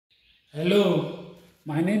Hello,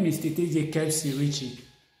 my name is Tete Kepsi Richie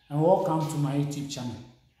and welcome to my YouTube channel.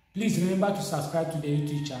 Please remember to subscribe to the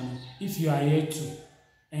YouTube channel if you are here too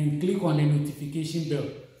and click on the notification bell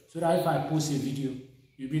so that if I post a video,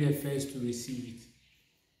 you'll be the first to receive it.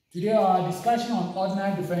 Today our discussion on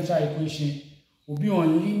ordinary differential equation will be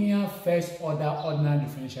on linear first order ordinary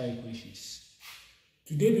differential equations.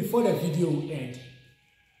 Today before the video will end,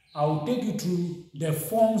 I will take you through the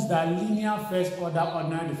forms that linear first order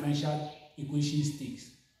ordinary differential equations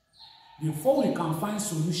takes. Before we can find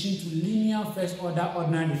solution to linear first order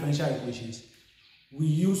ordinary differential equations, we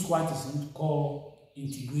use what is called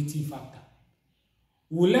integrating factor.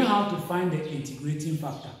 We'll learn how to find the integrating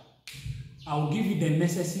factor. I will give you the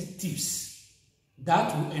necessary tips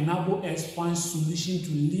that will enable us to find solution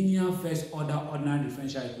to linear first order ordinary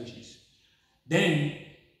differential equations. Then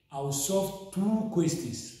I will solve two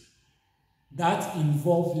questions that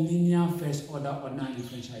involve linear first order ordinary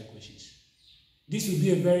differential equations. This will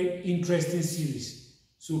be a very interesting series,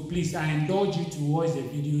 so please I indulge you to watch the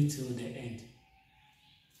video till the end.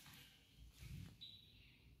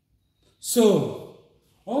 So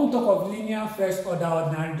when we talk of linear first order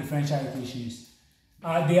ordinary differential equations,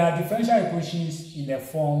 they are differential equations in the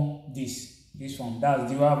form this form,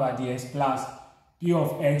 that's dy over dx plus p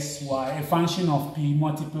of x y, a function of p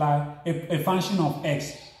multiply a function of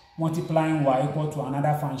x multiplying y equal to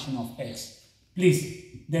another function of x. Please,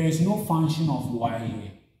 there is no function of y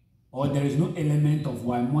here, or there is no element of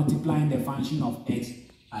y multiplying the function of x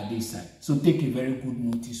at this side. So take a very good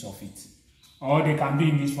notice of it. Or they can be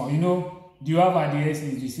in this form. You know, dy over dx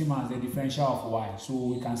is the same as the differential of y, so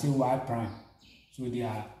we can say y prime. So they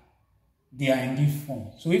are in this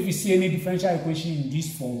form. So if you see any differential equation in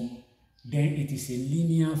this form, then it is a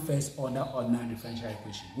linear first order ordinary differential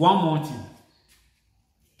equation. One more thing.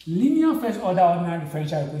 Linear first order ordinary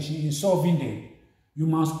differential equation, in solving them, you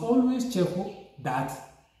must always check that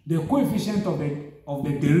the coefficient of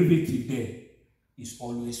the derivative there is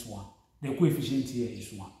always 1. The coefficient here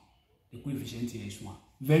is 1. The coefficient here is 1.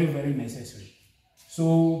 Very, very necessary.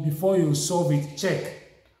 So before you solve it, check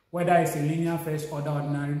whether it's a linear first order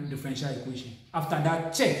ordinary differential equation. After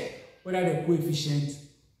that, check whether the coefficient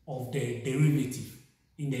of the derivative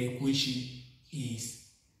in the equation is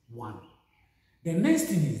 1. The next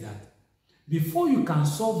thing is that before you can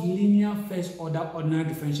solve linear first order ordinary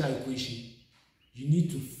differential equation, you need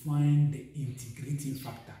to find the integrating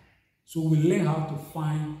factor. So we learn how to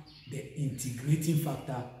find the integrating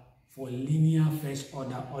factor for linear first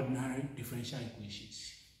order ordinary differential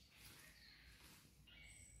equations.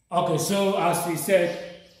 Okay, so as we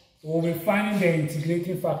said, we'll be finding the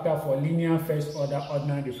integrating factor for linear first order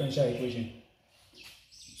ordinary differential equation.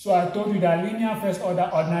 So I told you that linear first order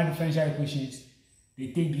ordinary differential equations, they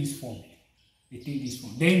take this form. They take this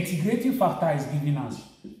form. The integrating factor is giving us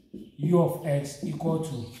u of x equal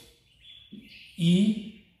to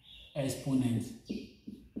e exponent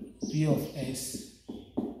p of x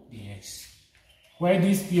dx, where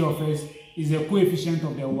this p of x is the coefficient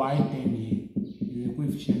of the y term here. Is the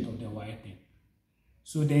coefficient of the y term.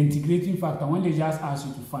 So the integrating factor, when they just ask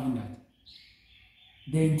you to find that,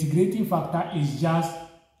 the integrating factor is just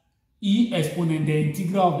e exponent, the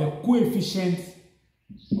integral of the coefficient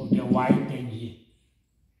of the y term here.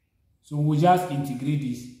 So we'll just integrate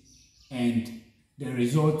this and the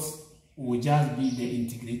result will just be the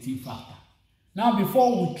integrating factor. Now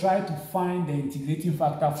before we try to find the integrating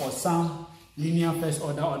factor for some linear first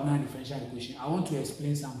order ordinary differential equation, I want to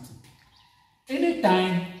explain something.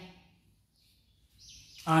 Anytime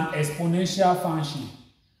an exponential function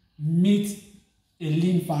meets a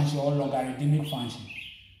linear function or logarithmic function,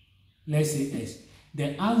 let's say s,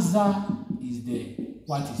 the answer is there.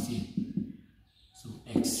 What is here? So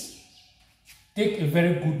x. Take a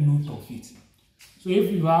very good note of it. So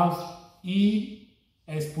if you have e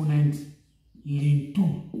exponent ln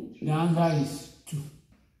 2, the answer is 2.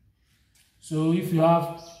 So if you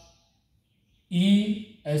have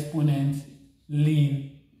e exponent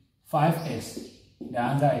ln 5x, the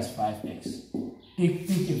answer is 5x.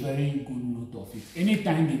 Take a very good note of it.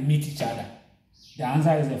 Anytime they meet each other, the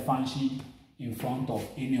answer is a function in front of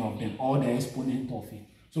any of them or the exponent of it.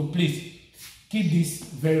 So please keep this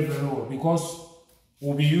very, very well because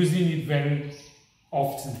we'll be using it very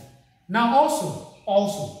often. Now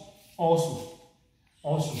also,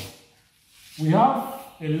 we have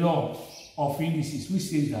a law of indices which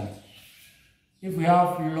says that if we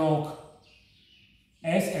have log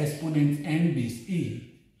s exponent n base a,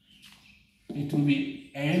 it will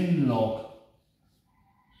be n log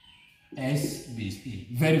s base a.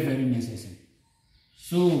 Very, very necessary.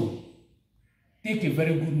 So take a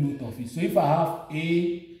very good note of it. So if I have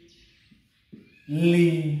a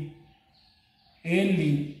ln A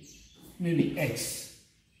ln maybe x.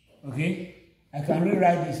 Okay, I can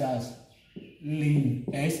rewrite this as ln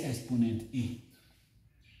s exponent a.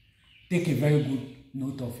 Take a very good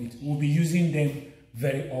note of it. We'll be using them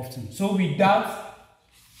very often. So with that,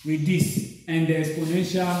 with this and the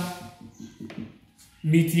exponential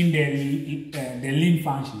meeting the ln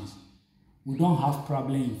functions, we don't have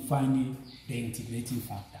problem in finding the integrating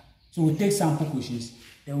factor. So we'll take sample questions,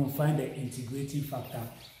 then we'll find the integrating factor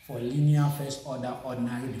for linear first order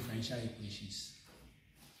ordinary differential equations.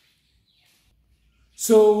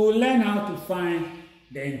 So we'll learn how to find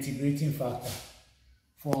the integrating factor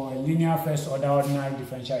for a linear first order ordinary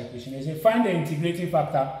differential equation. They say find the integrating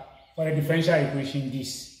factor for the differential equation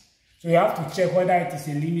this. So you have to check whether it is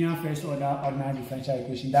a linear first order ordinary differential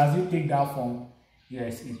equation. Does it take that form?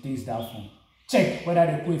 Yes, it takes that form. Check whether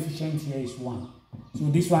the coefficient here is 1. So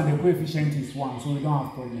this one, the coefficient is 1, so we don't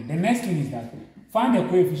have problem. The next thing is that find the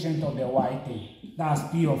coefficient of the y term.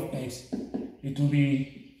 That's p of x. It will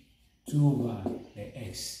be 2 over the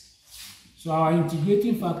x. So our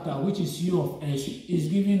integrating factor, which is u of x, is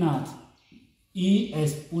given at e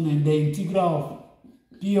exponent the integral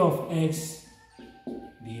of p of x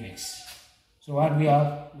dx. So what we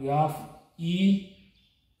have? We have e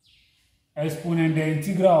exponent the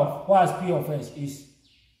integral of what is p of x is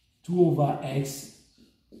 2 over x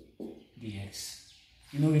dx.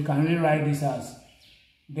 You know, we can rewrite this as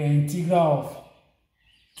the integral of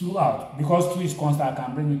 2 out. Because 2 is constant, I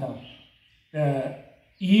can bring it out.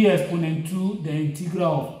 E exponent 2, the integral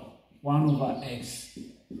of 1 over x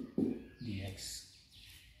dx.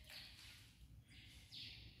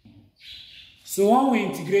 So when we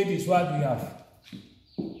integrate this, what we have?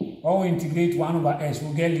 When we integrate 1 over x,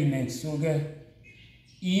 we'll get ln x. So we'll get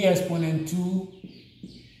e exponent 2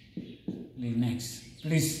 ln x.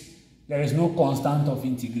 Please, there is no constant of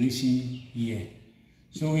integration here.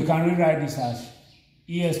 So we can rewrite this as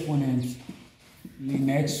e exponent ln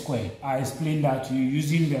x squared. I explained that to you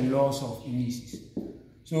using the laws of indices.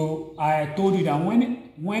 So I told you that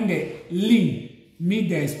when the ln meet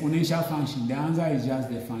the exponential function, the answer is just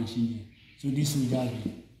the function here. So this will just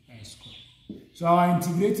be x squared. So our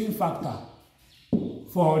integrating factor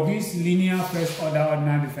for this linear first order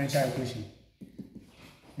ordinary differential equation,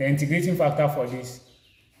 the integrating factor for this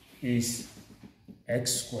is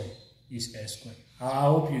x squared. I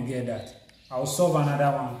hope you get that. I'll solve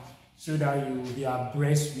another one so that you will be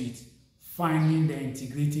abreast with finding the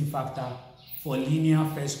integrating factor for linear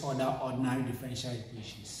first order ordinary differential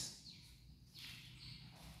equations.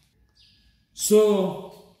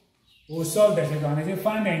 So we'll solve the second one. I say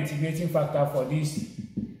find the integrating factor for these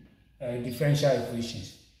differential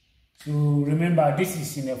equations. So remember, this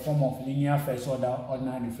is in the form of linear first order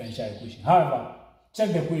ordinary differential equation. However,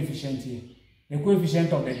 check the coefficient here. The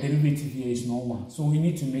coefficient of the derivative here is not 1. So we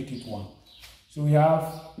need to make it 1. So we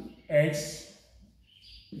have x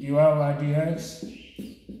divided by dx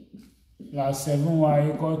plus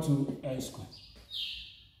 7y equal to x squared.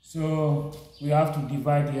 So we have to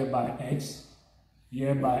divide here by x,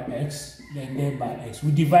 then there by x.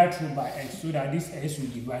 We divide through by x so that this x will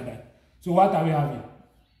divide that. So what are we having?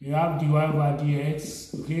 We have divided by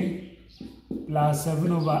dx, okay, plus 7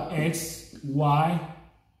 over x y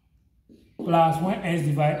plus when x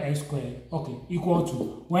divide x squared, okay, equal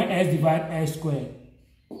to when x divide x squared,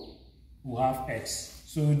 we have x.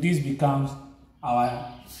 So this becomes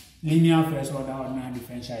our linear first order ordinary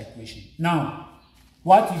differential equation. Now,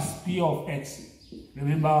 what is p of x?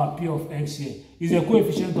 Remember our p of x here is the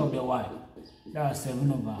coefficient of the y. That's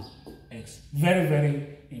 7 over x. Very,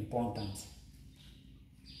 very important.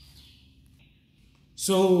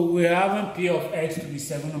 So we are having p of x to be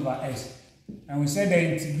 7 over x. And we said the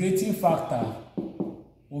integrating factor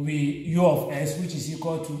will be u of x, which is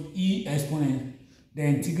equal to e exponent the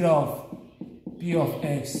integral of p of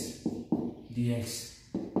x dx.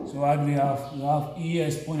 So what do we have? We have e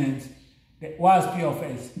exponent. What is p of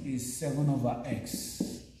x? Is 7 over x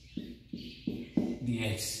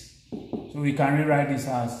dx. So we can rewrite this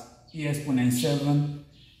as e exponent 7,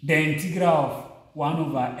 the integral of 1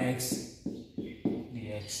 over x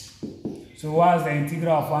dx. So what is the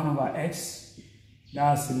integral of 1 over x?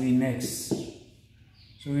 That's ln x.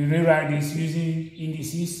 So we rewrite this using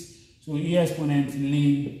indices. So e exponent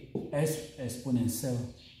ln s exponent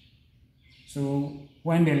 7. So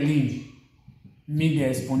when the ln meet the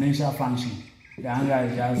exponential function, the answer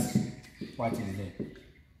is just what is there.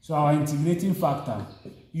 So our integrating factor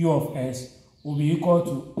u of s will be equal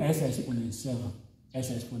to s exponent 7.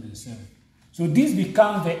 So this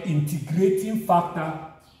becomes the integrating factor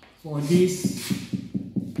for this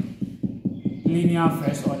linear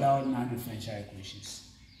first order ordinary differential equations.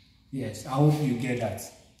 Yes, I hope you get that.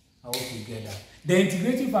 I hope you get that. The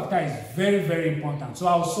integrating factor is very, very important. So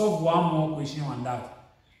I'll solve one more question on that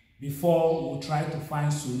before we'll try to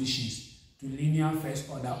find solutions to linear first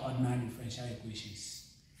order ordinary differential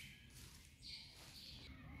equations.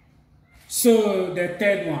 So the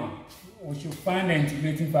third one, we should find the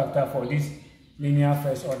integrating factor for this linear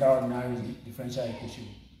first order ordinary differential equation.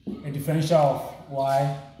 A differential of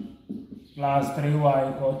y plus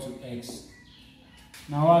 3y equal to x.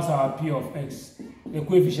 Now what's our p of x? The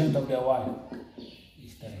coefficient of the y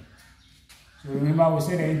is 3. So remember we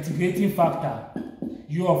said the integrating factor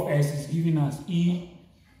u of x is giving us e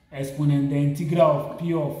exponent the integral of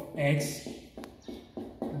p of x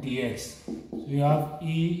dx. So you have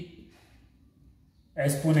e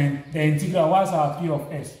exponent the integral. What's our p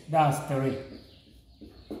of x? That's 3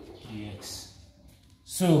 dx.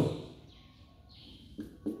 So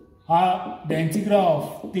the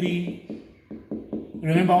integral of 3,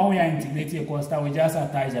 remember when we are integrating a constant, we just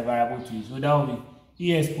attach a variable to it. So that will be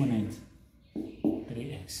e exponent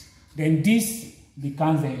 3x. Then this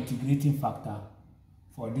becomes the integrating factor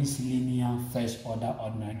for this linear first order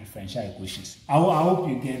ordinary differential equations. I hope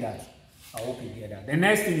you get that. I hope you get that. The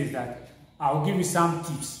next thing is that I'll give you some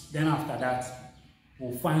tips. Then after that,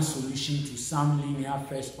 we'll find solution to some linear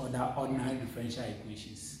first order ordinary differential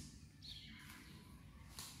equations.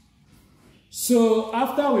 So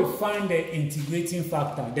after we find the integrating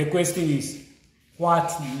factor, the question is,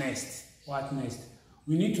 what next? What next?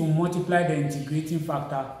 We need to multiply the integrating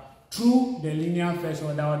factor through the linear first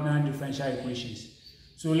order ordinary differential equations.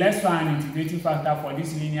 So let's find an integrating factor for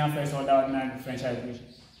this linear first order ordinary differential equation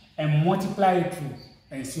and multiply it through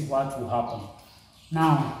and see what will happen.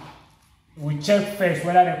 Now, we check first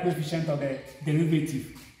whether the coefficient of the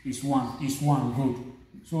derivative is 1. Is 1, good.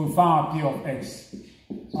 So we found our p of x.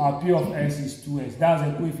 Our p of x is 2x. That's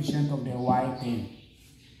the coefficient of the y term.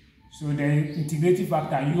 So the integrating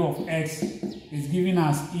factor u of x is giving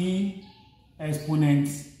us e exponent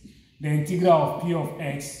the integral of p of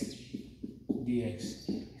x dx.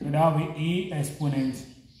 So that will be e exponent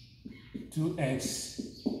 2x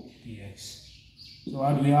dx. So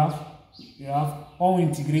what do we have? We have, when we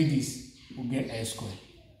integrate this, we'll get s squared.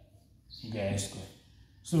 We'll get s squared.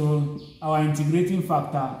 So our integrating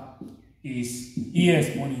factor is e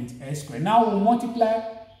exponent s squared. Now we'll multiply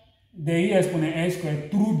the e exponent s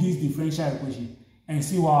squared through this differential equation and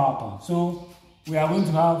see what happens. So we are going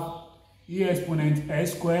to have e exponent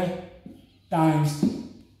s squared times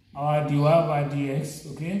our dy by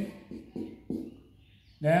dx, okay?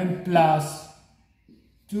 Then plus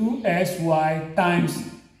 2sy times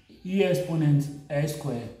e exponent s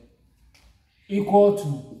squared equal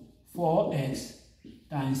to 4x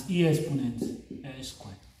times e exponent s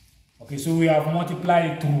squared. Okay, so we have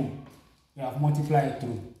multiplied it through. We have multiplied it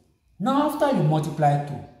through. Now after you multiply it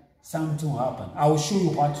through, something will happen. I will show you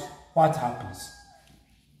what happens.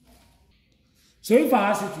 So if I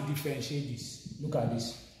ask you to differentiate this, look at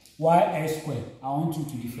this. Y(s squared), I want you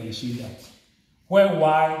to differentiate that. Where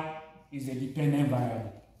y is a dependent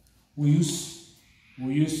variable, we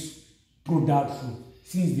use product rule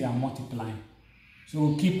since they are multiplying. So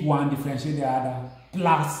we'll keep one, differentiate the other,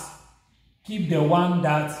 plus keep the one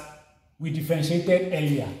that we differentiated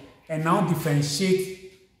earlier and now differentiate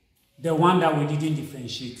the one that we didn't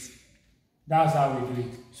differentiate. That's how we do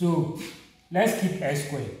it. So let's keep s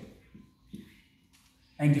squared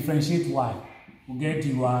and differentiate y. We'll get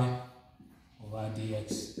dy over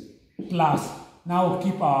dx plus, now we'll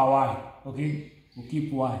keep our y, okay? We'll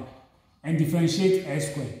keep y and differentiate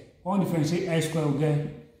s squared. When we differentiate s squared, we'll get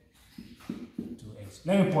 2x.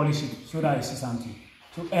 Let me polish it so that you see something.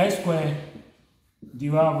 So s squared dy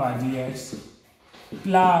over dx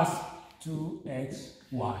plus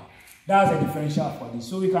 2xy. That's the differential for this.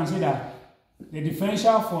 So we can say that the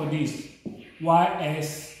differential for this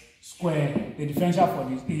ys squared, the differential for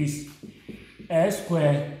this is s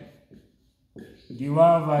squared dy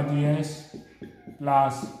over dx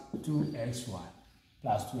plus 2xy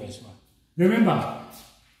plus 2xy. Remember,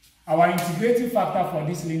 our integrating factor for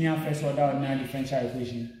this linear first order ordinary differential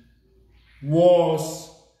equation was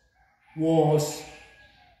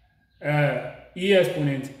e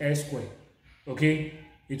exponent s squared. Okay,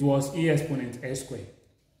 it was e exponent s squared.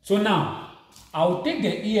 So now I'll take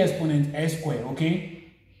the e exponent s squared,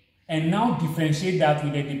 okay, and now differentiate that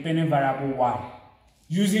with the dependent variable y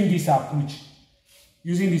using this approach,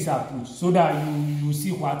 so that you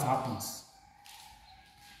see what happens.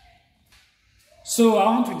 So I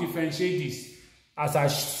want to differentiate this as I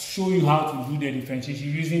show you how to do the differentiation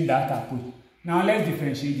using that approach. Now let's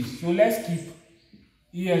differentiate this. So let's keep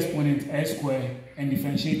e exponent s squared and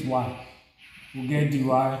differentiate y. We'll get dy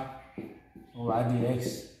over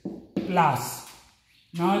dx plus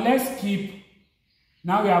Now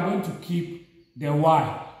now we are going to keep the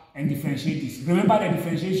y and differentiate this. Remember the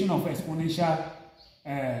differentiation of exponential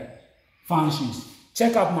functions.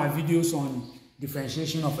 Check out my videos on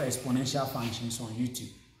differentiation of exponential functions on YouTube.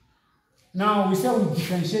 Now we said we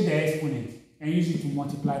differentiate the exponent and use it to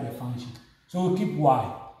multiply the function. So we keep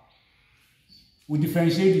y. We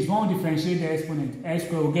differentiate this. When we differentiate the exponent, x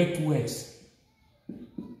squared, we get 2x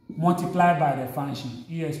multiplied by the function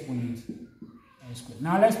e exponent x squared.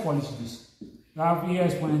 Now let's polish this. We have e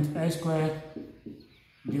exponent x squared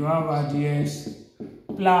divided by dx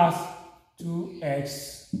plus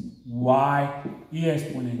 2x y e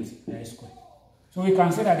exponent x squared. So we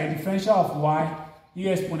can say that the differential of y e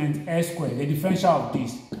exponent x squared, the differential of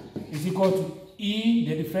this, is equal to e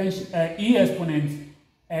exponent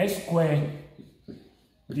x squared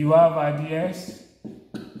divided by dx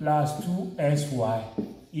plus 2xy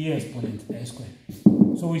e exponent x squared.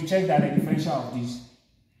 So we check that the differential of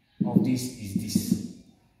this is this.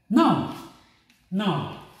 Now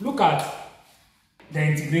look at the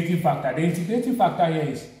integrating factor. The integrating factor here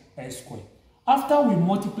is x squared. After we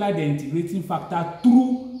multiply the integrating factor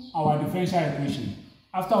through our differential equation,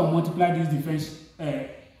 after we multiply this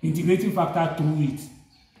integrating factor through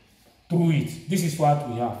it, this is what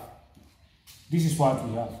we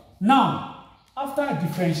have. Now, after I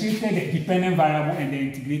differentiated the dependent variable and the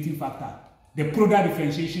integrating factor, the product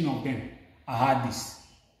differentiation of them, I had this.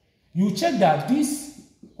 You check that this,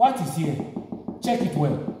 what is here? Check it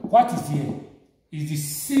well. What is here is the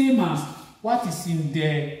same as what is in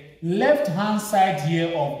the left-hand side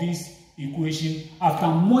here of this equation after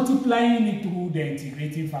multiplying it through the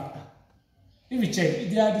integrating factor. If you check,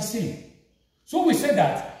 they are the same. So we said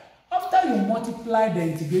that after you multiply the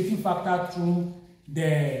integrating factor through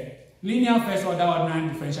the linear first order ordinary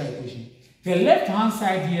differential equation, the left-hand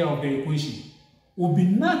side here of the equation will be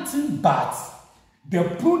nothing but the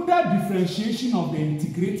product differentiation of the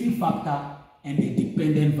integrating factor and the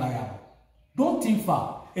dependent variable. Don't think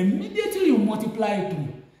far. Immediately you multiply it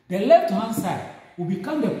through, the left-hand side will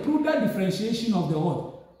become the product differentiation of the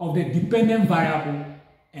what? Of the dependent variable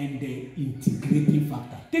and the integrating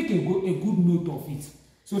factor. Take a good note of it,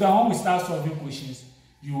 so that when we start solving questions,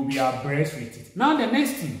 you will be abreast with it. Now the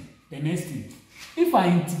next thing, if I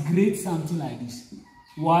integrate something like this,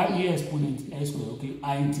 y e exponent x squared, okay,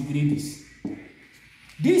 I integrate this.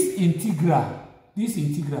 This integral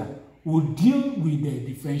will deal with the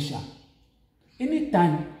differential.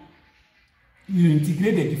 Anytime you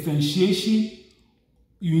integrate the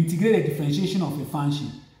differentiation of a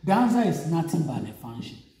function, the answer is nothing but a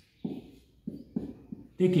function.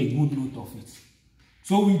 Take a good note of it.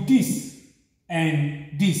 So with this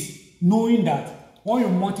and this, knowing that when you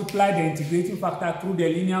multiply the integrating factor through the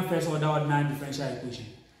linear first order ordinary differential equation,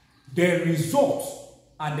 the result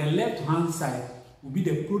at the left-hand side will be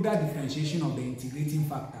the product differentiation of the integrating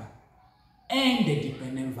factor and the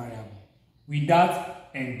dependent variable. With that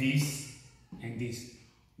and this, we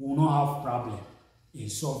will not have problem in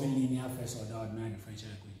solving linear first order ordinary differential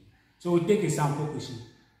equation. So we'll take a sample question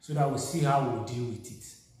so that we'll see how we'll deal with it.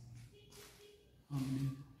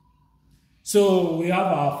 So we have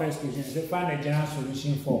our first question. So find a general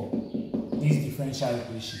solution for this differential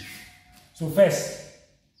equation. So first,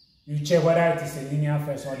 you check whether it is a linear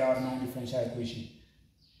first order ordinary differential equation.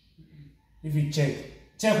 If you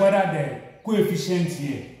check whether the coefficient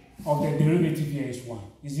here of the derivative here is 1.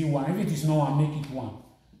 Is it 1? If it is not 1, make it 1.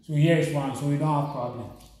 So here is 1, so we don't have problem.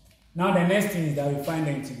 Now the next thing is that we find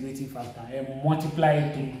the integrating factor and multiply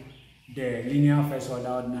it to the linear first order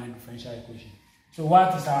ordinary differential equation. So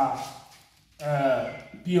what is our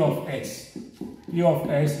P of x? P of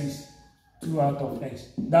x is 2 out of x.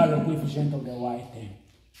 That's the coefficient of the y term.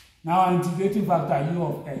 Now our integrating factor u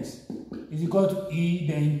of x is equal to e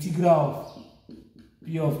the integral of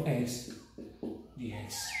P of x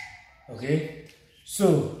dx. Okay?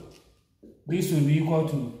 So this will be equal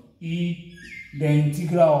to e the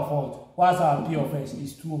integral of what? What's our P of x?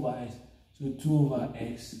 Is 2 over x. So 2 over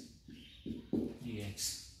x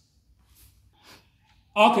dx.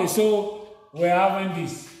 Okay, so we're having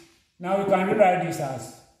this. Now we can rewrite this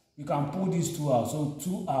as, we can pull these 2 out. So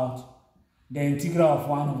 2 out, the integral of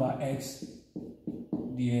 1 over x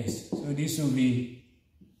dx. So this will be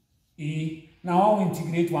e. Now when we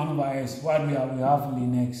integrate 1 over x, what we have? We have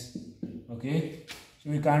ln x. Okay? So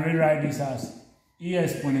we can rewrite this as e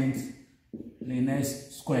exponent ln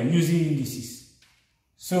x squared using indices.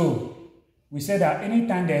 So we said that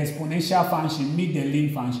anytime the exponential function meets the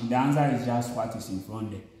ln function, the answer is just what is in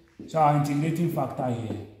front there. So our integrating factor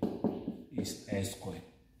here is x squared.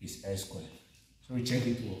 So we check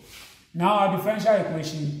it out. Now our differential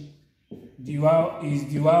equation dy is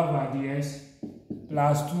dy over dx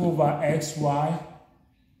plus 2 over xy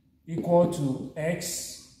equal to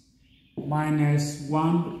x minus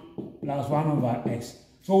 1 plus 1 over x.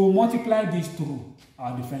 So we'll multiply this through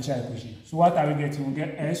our differential equation. So what are we getting? We'll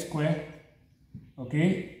get x squared,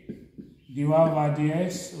 okay, dy over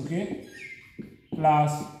dx, okay,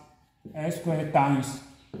 plus x squared times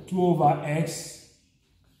 2 over x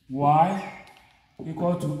y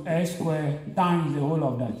equal to x squared times the whole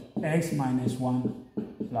of that, x minus 1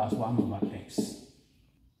 plus 1 over x.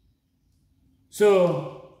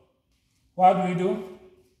 So what do we do?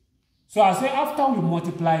 So I say after we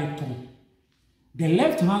multiply it through, the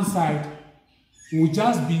left hand side will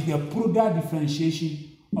just be the product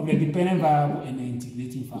differentiation of the dependent variable and the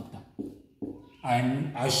integrating factor.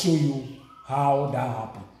 And I'll show you how that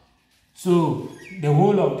happens. So the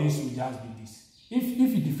whole of this will just be this. If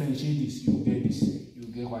you differentiate this, you get this. You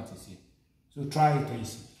get what is here. So try it and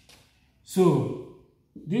see. So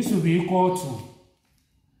this will be equal to,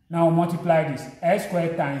 now multiply this. S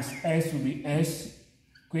squared times S will be S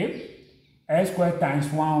squared. S squared times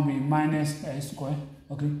 1 will be minus S squared.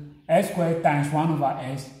 Okay. S squared times 1 over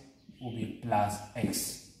S will be plus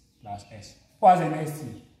X. Plus S. What's the next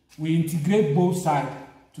thing? We integrate both sides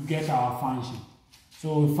to get our function.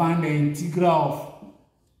 So we find the integral of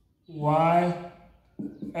y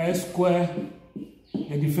s squared,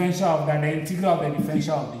 the differential of that, the integral of the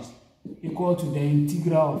differential of this, equal to the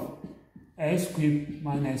integral of s squared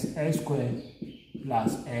minus s squared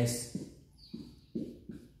plus s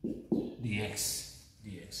dx.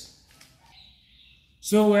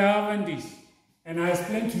 So we're having this, and I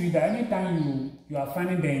explained to you that anytime you are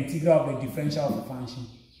finding the integral of the differential of the function,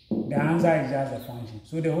 the answer is just the function.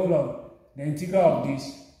 So the whole of the integral of this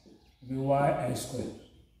will be y s squared.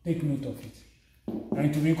 Take note of it. And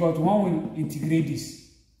it will be equal to, when we integrate this,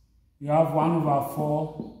 you have 1 over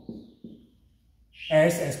 4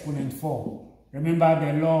 s exponent 4. Remember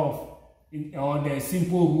the law of, or the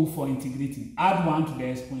simple rule for integrating. Add 1 to the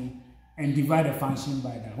exponent and divide the function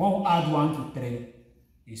by that. When we add 1 to 3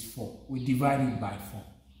 is 4. We divide it by 4.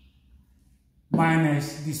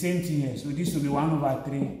 Minus the same thing here. So this will be 1 over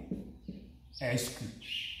 3 s squared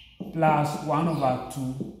plus 1 over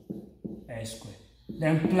 2 s squared.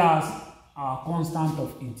 Then plus our constant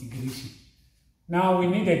of integration. Now we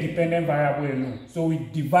need a dependent variable alone. So we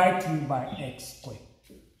divide through by x squared.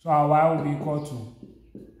 So our y will be equal to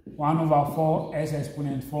 1 over 4 s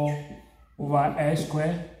exponent 4 over s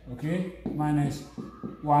squared, okay, minus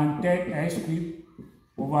 1/3 s squared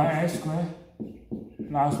over s squared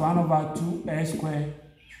plus 1 over 2 s squared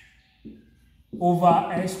over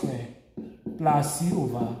s squared plus c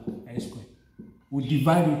over s squared. We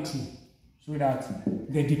divide it through so that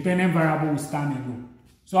the dependent variable will stand alone.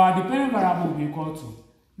 So our dependent variable will be equal to,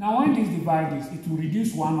 now when this divide this, it will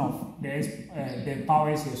reduce one of the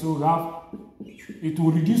powers here. So we have, it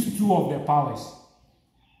will reduce 2 of the powers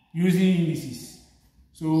using indices.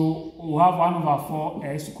 So we have 1 over 4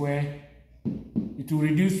 s squared. It will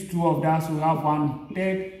reduce 2 of that, so we have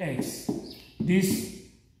 1/3 x. This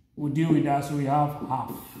will deal with that, so we have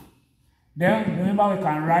half. Then remember we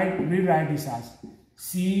can rewrite this as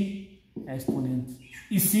c exponent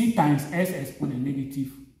is c times s exponent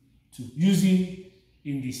negative 2 using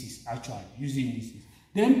indices, actually using indices.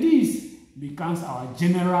 Then this becomes our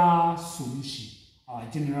general solution. Our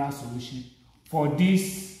general solution for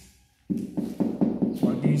this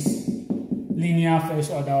linear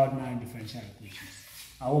first order ordinary differential equations.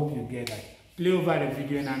 I hope you get that. Play over the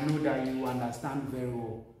video and I know that you understand very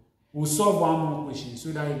well. We'll solve one more question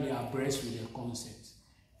so that you'll be abreast with the concept.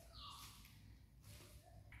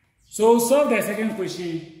 So we'll solve the second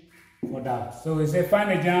question for that. So we say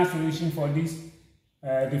find a general solution for this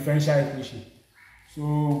differential equation.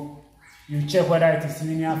 So you check whether it is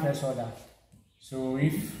linear first order. So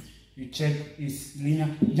if you check it's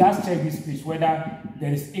linear, just check this place whether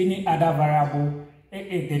there is any other variable,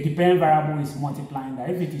 the dependent variable is multiplying that.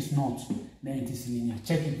 If it is not, then it is linear.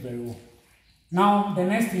 Check it very well. Now the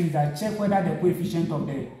next thing is that check whether the coefficient of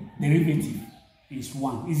the derivative is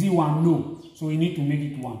 1. Is it 1? No. So we need to make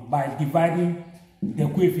it 1 by dividing the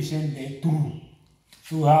coefficient there through.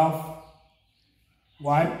 So we have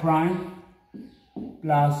y prime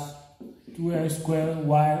plus 2x squared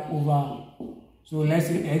y over, so let's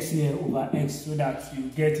say x here over x, so that you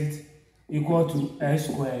get it equal to x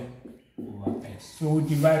squared over x. So we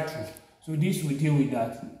divide through. So this will deal with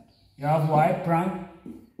that. You have y prime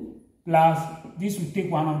plus, this will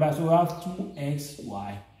take one of that, so we have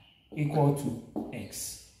 2xy equal to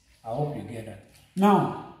x. I hope you get that.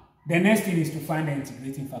 Now, the next thing is to find the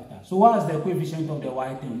integrating factor. So what is the coefficient of the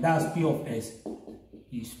y term? That's p of s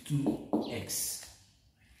is 2x.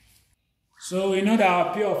 So we know that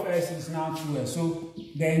our P of S is now 2s. So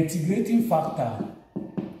the integrating factor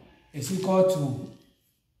is equal to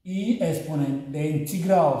E exponent, the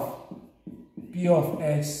integral of P of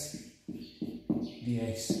x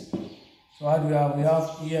dx. So what do we have? We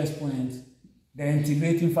have E exponent, the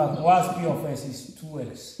integrating factor. What's P of s is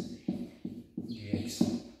 2x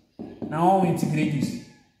dx. Now when we integrate this,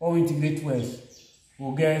 when we integrate 2x,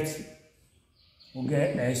 we'll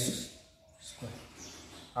get s squared.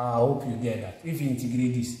 I hope you get that. If you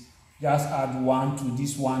integrate this, just add 1 to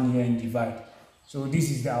this one here and divide. So this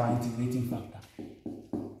is our integrating factor.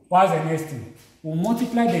 What's the next thing? We'll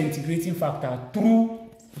multiply the integrating factor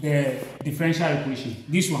through the differential equation.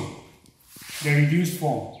 This one, the reduced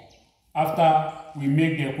form. After we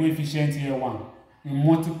make the coefficient here 1, we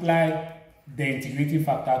multiply the integrating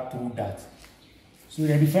factor through that. So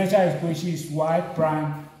the differential equation is y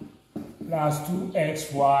prime plus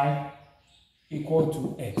 2xy equal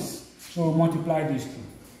to x. So we multiply these two.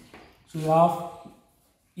 So we have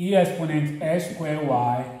e exponent s squared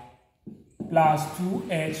y plus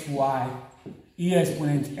 2xy e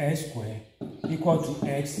exponent s squared equal to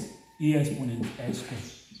x e exponent s squared.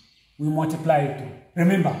 We multiply it through.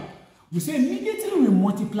 Remember, we say immediately we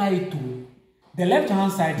multiply it through, the left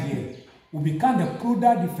hand side here will become the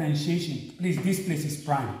product differentiation. Please, this place is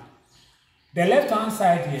prime. The left hand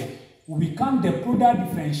side here will become the product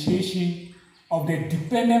differentiation of the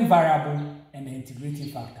dependent variable and the integrating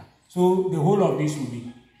factor. So the whole of this will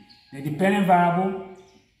be the dependent variable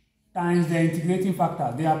times the integrating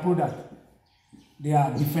factor. They are product. They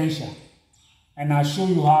are differential. And I'll show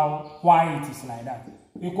you why it is like that.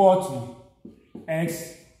 Equal to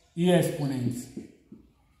x e exponent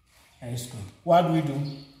s squared. What do?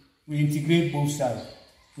 We integrate both sides.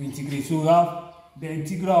 We integrate. So we have the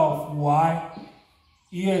integral of y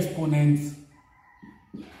e exponent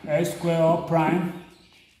s squared prime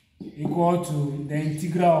equal to the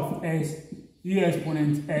integral of s e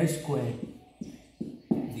exponent s squared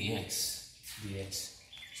dx.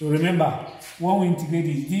 So remember, when we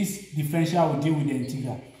integrate this differential will deal with the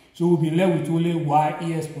integral. So we'll be left with only y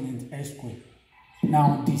e exponent s squared.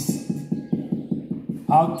 Now this,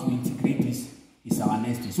 how to integrate this is our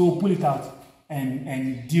next thing. So we'll pull it out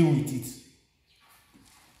and deal with it.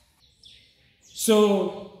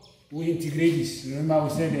 So we integrate this. Remember we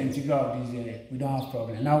said the integral of this, we don't have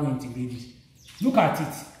problem. Now we integrate this. Look at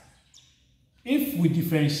it. If we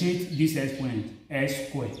differentiate this exponent, s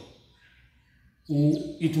squared,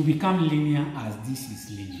 it will become linear as this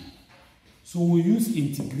is linear. So we use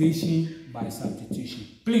integration by substitution.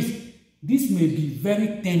 Please, this may be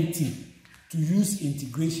very tempting to use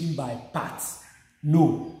integration by parts.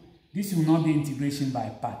 No, this will not be integration by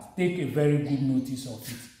parts. Take a very good notice of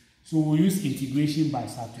it. So we use integration by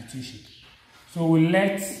substitution. So we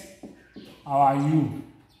let our u,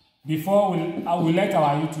 before we let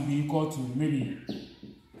our u to be equal to maybe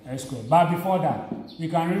s squared. But before that, we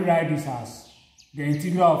can rewrite this as the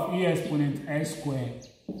integral of e exponent s squared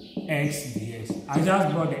x dx. I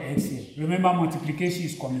just brought the x here. Remember, multiplication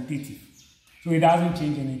is commutative, so it doesn't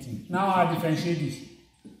change anything. Now I differentiate this.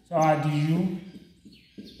 So our du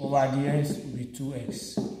over dx will be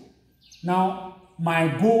 2x. Now my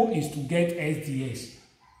goal is to get s dx.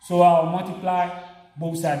 So I'll multiply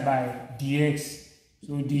both sides by dx.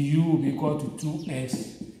 So du will be equal to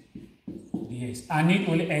 2x dx. I need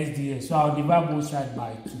only s dx, so I'll divide both sides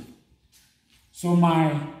by 2. So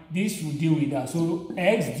this will deal with that. So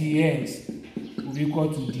x dx will be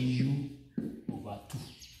equal to du over 2.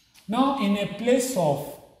 Now in a place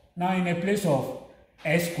of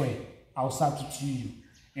s squared, I'll substitute u.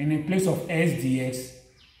 In a place of s dx,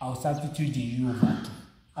 I'll substitute du over 2.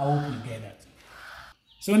 I hope you get that.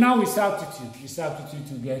 So now we substitute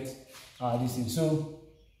to get this thing. So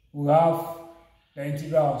we have the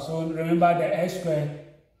integral. So remember the s squared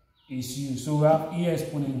is u. So we have e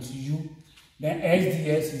exponent u. Then s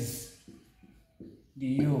dx is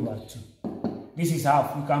du over 2. This is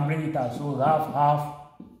half. We can bring it out. So we have half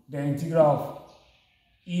the integral of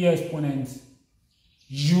e exponent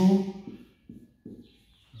u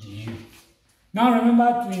du. Now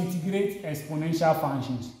remember to integrate exponential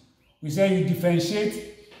functions. We say you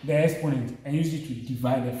differentiate the exponent and use it to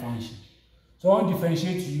divide the function. So when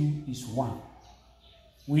differentiate u is 1.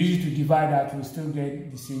 We use it to divide that, we still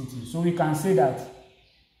get the same thing. So we can say that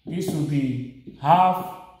this will be half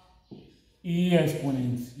e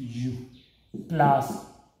exponent u plus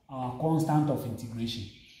our constant of integration.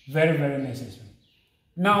 Very, very necessary.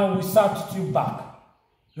 Now we substitute back.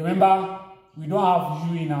 Remember, we don't have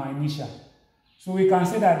u in our initial. So we can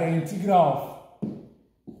say that the integral of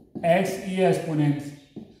x e exponent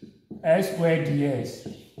s squared dx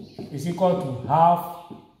is equal to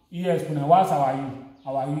half E exponent, what's our u?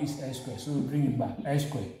 Our u is x squared, so we bring it back, x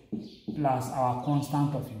squared plus our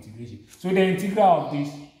constant of integration. So the integral of this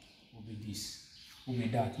will be this, will be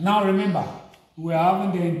that. Now remember, we are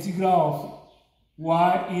having the integral of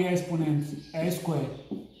y e exponent x squared,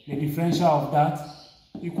 the differential of that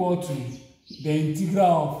equal to the integral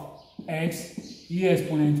of x e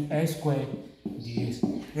exponent x squared dx.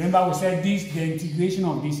 Remember we said this, the integration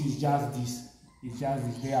of this is just this. It's just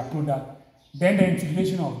this, they are product. Then the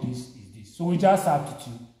integration of this is this. So we just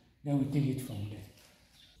substitute, then we take it from there.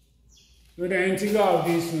 So the integral of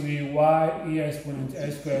this will be y e exponent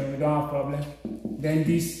x squared, we don't have problem. Then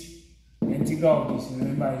this, the integral of this,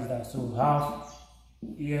 remember, is that. So half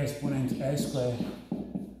e exponent x squared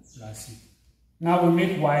plus c. Now we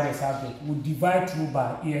make y the subject. We divide through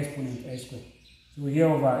by e exponent x squared. So here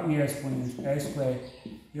over e exponent x squared,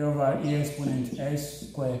 here over e exponent x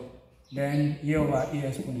squared, then here over e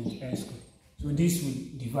exponent x squared. So this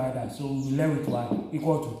will divide that. So we will be left with y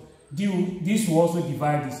equal to, this will also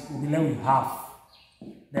divide this. We will be left with half.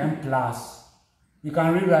 Then plus, we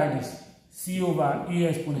can rewrite this, c over e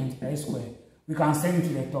exponent x squared. We can send it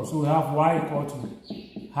to the top. So we have y equal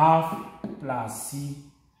to half plus c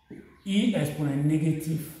e exponent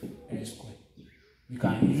negative x squared. We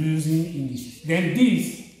can use indices. Then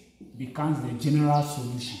this becomes the general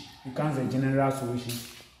solution.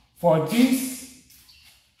 For this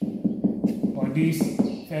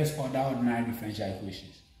first order ordinary differential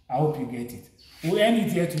equations. I hope you get it. We'll end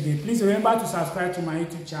it here today. Please remember to subscribe to my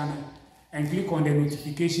YouTube channel and click on the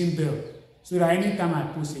notification bell so that anytime I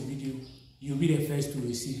post a video, you'll be the first to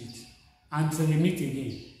receive it. Until we meet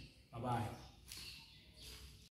again, bye-bye.